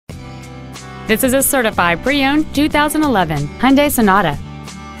This is a certified pre-owned 2011 Hyundai Sonata.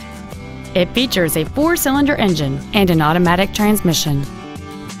 It features a 4-cylinder engine and an automatic transmission.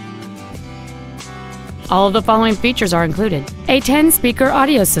 All of the following features are included: a 10-speaker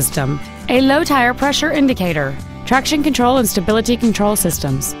audio system, a low tire pressure indicator, traction control and stability control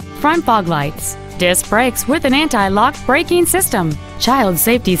systems, front fog lights, disc brakes with an anti-lock braking system, child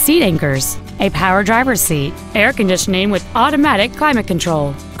safety seat anchors, a power driver's seat, air conditioning with automatic climate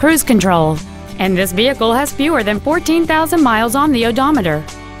control, cruise control, and this vehicle has fewer than 14,000 miles on the odometer.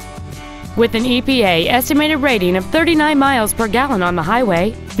 With an EPA estimated rating of 39 miles per gallon on the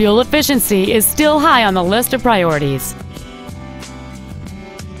highway, fuel efficiency is still high on the list of priorities.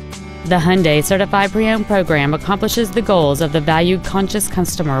 The Hyundai Certified Pre-Owned program accomplishes the goals of the value-conscious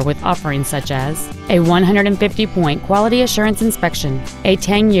customer with offerings such as a 150-point quality assurance inspection, a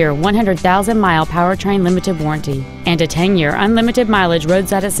 10-year, 100,000-mile powertrain limited warranty, and a 10-year unlimited mileage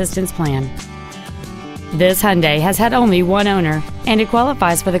roadside assistance plan. This Hyundai has had only one owner, and it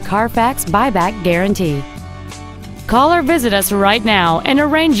qualifies for the Carfax buyback guarantee. Call or visit us right now and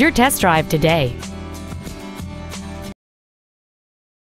arrange your test drive today.